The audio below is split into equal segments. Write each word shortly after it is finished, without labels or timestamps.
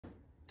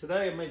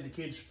Today I made the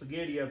kids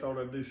spaghetti. I thought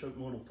I'd do something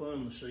a little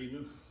fun this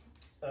evening.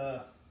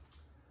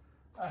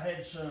 I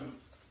had some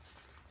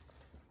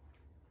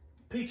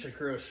pizza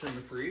crusts in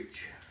the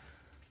fridge,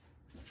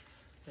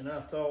 and I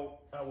thought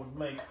I would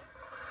make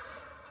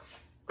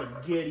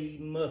spaghetti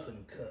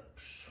muffin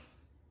cups.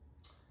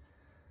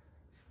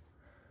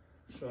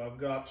 So I've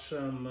got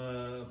some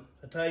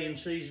Italian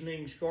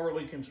seasonings,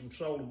 garlic, and some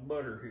salted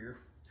butter here.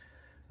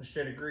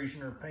 Instead of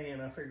greasing our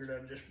pan, I figured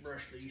I'd just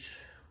brush these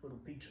little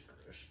pizza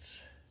crusts.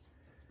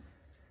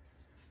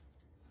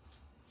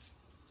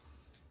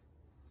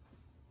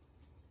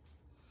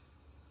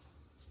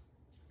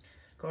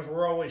 Because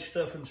we're always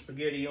stuffing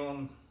spaghetti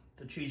on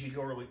the cheesy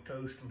garlic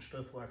toast and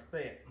stuff like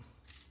that.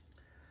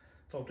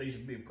 Thought these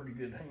would be a pretty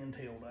good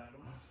handheld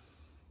item.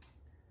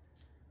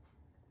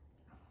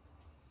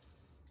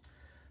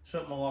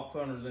 Something a lot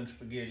funner than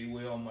spaghetti.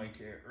 We all make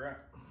that, right?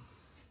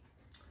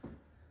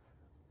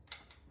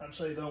 I'd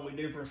say the only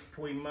difference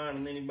between mine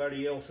and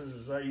anybody else's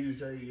is I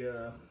use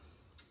a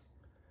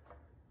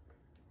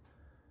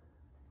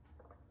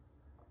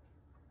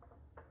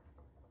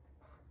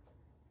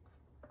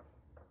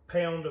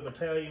pound of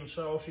Italian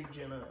sausage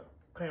and a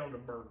pound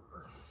of burger.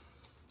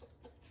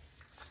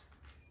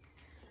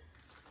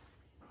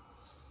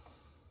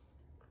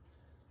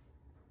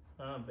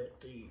 I bet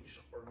these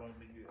are going to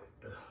be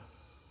good.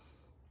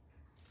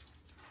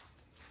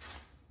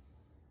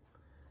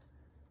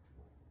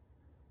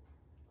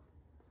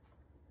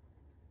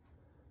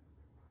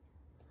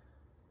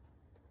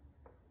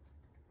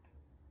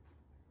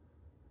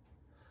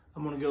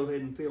 I'm going to go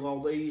ahead and fill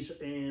all these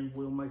and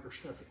we'll make our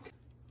stuffing.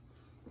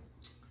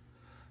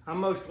 I'm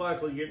most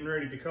likely getting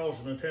ready to cause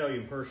an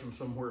Italian person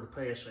somewhere to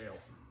pass out.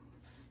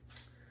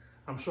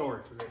 I'm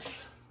sorry for this.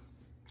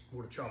 I'm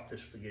going to chop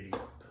this spaghetti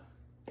up.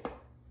 All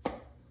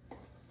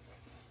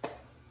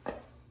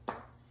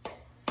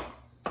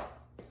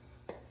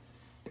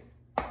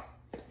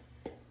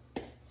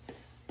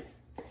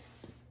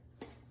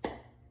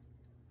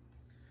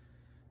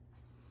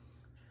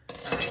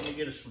right, let me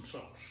get us some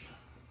sauce.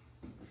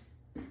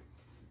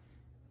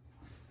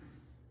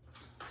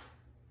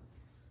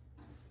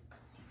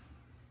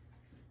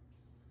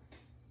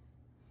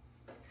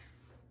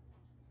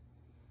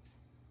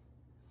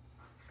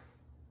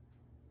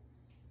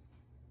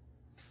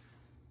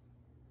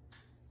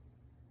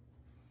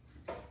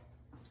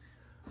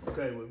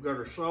 Okay, we've got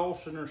our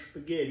sauce and our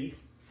spaghetti.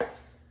 I'm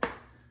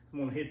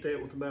going to hit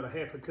that with about a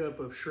half a cup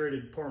of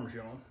shredded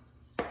Parmesan.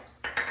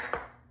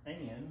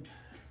 And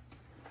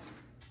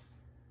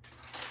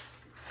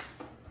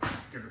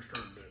get her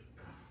stirred up.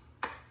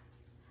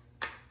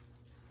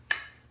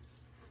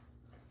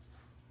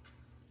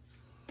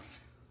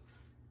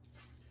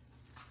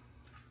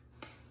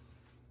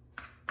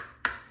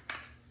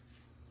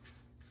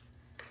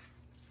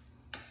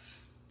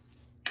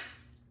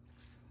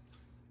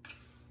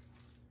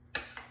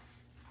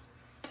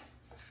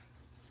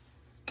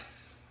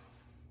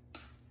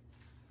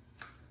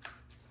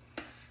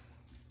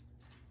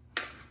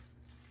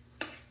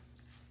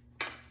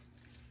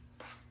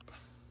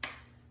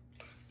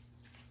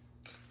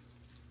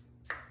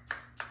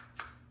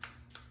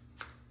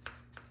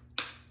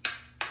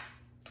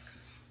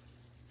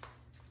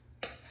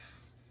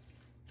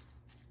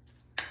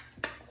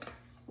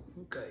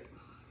 Okay,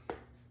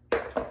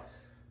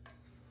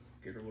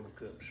 get our little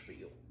cups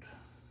filled.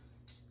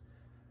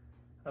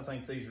 I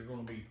think these are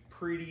going to be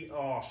pretty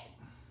awesome,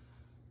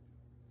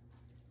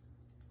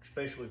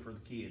 especially for the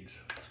kids.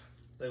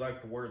 They like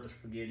to wear the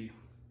spaghetti.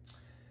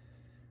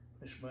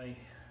 This may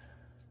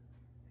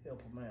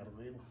help them out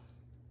a little.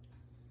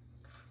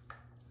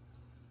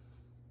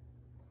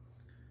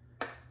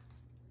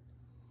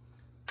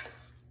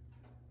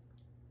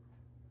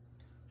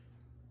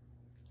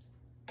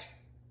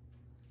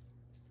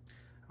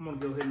 I'm gonna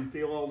go ahead and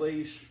fill all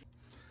these.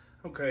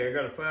 Okay, I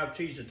got a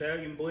 5-cheese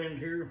Italian blend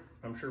here.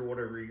 I'm sure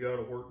whatever you got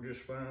will work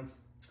just fine.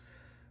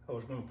 I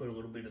was gonna put a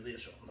little bit of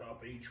this on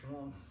top of each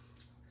one.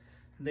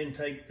 And then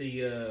take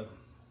the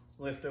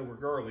leftover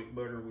garlic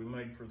butter we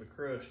made for the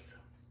crust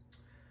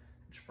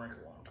and sprinkle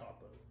on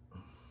top of it.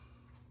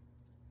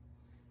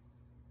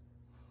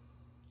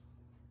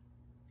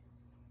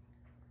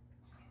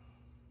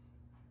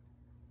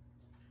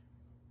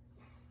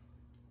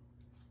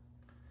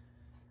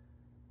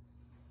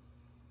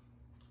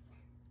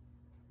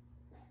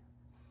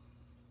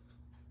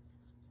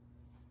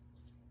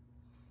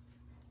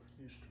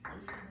 Just a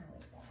little more.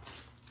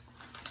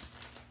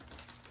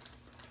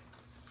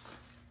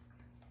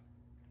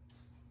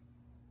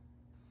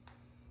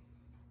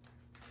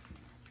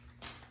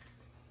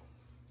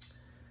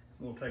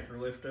 We'll take our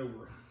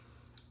leftover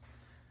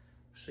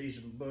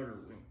seasoned butter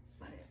we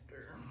had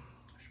there,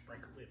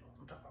 sprinkle it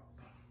on top.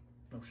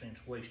 No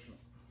sense wasting it.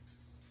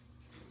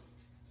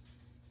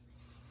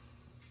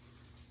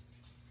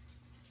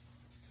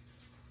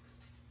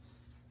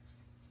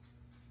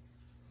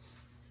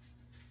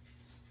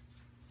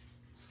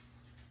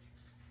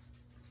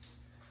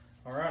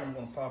 All right, I'm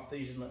gonna pop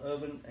these in the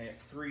oven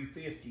at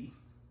 350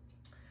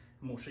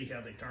 and we'll see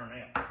how they turn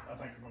out. I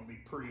think they're gonna be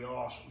pretty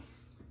awesome.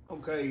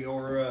 Okay,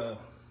 our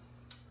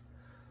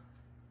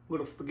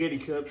little spaghetti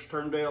cups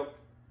turned out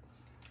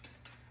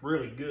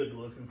really good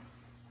looking.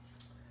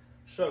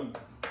 So,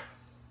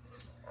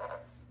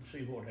 let's see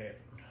what happened.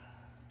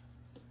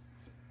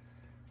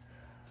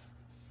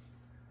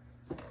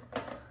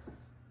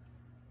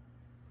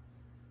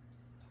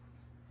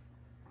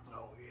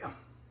 Oh yeah.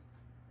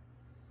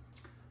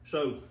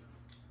 So,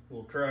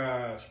 we'll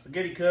try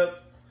spaghetti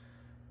cup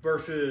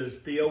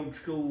versus the old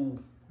school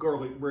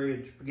garlic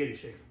bread spaghetti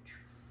sandwich.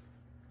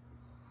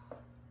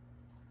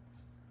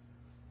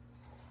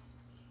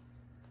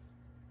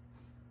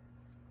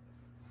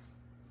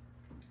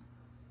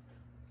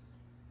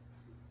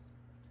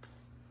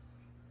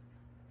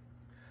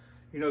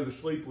 You know, the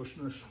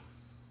sleeplessness,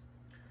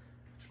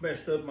 it's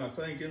messed up my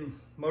thinking,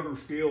 motor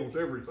skills,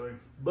 everything.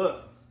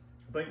 But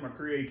I think my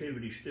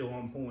creativity's still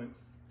on point.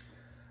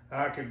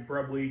 I could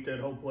probably eat that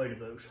whole plate of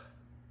those.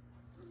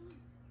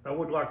 I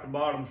would like the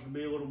bottoms to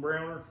be a little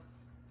browner,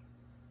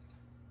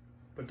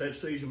 but that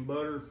seasoned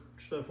butter,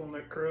 stuff on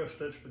that crust,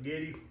 that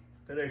spaghetti,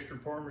 that extra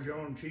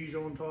Parmesan and cheese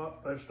on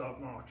top, that's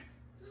top notch.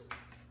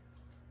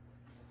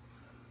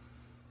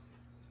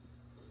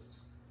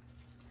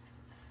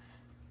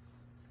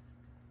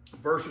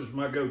 Versus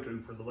my go-to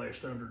for the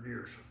last 100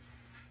 years.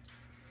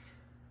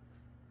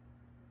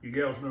 You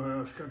gals know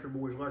how us country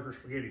boys like our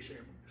spaghetti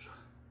sandwiches.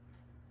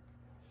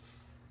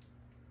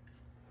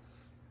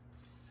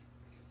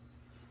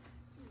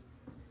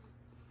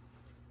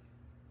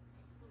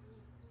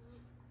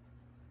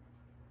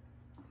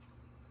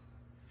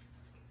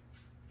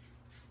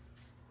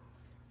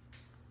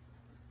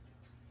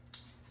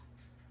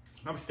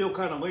 I'm still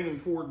kind of leaning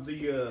toward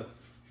the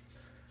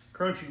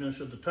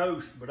crunchiness of the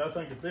toast, but I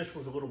think if this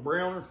was a little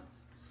browner,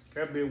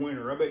 that'd be a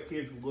winner. I bet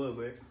kids would love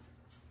it.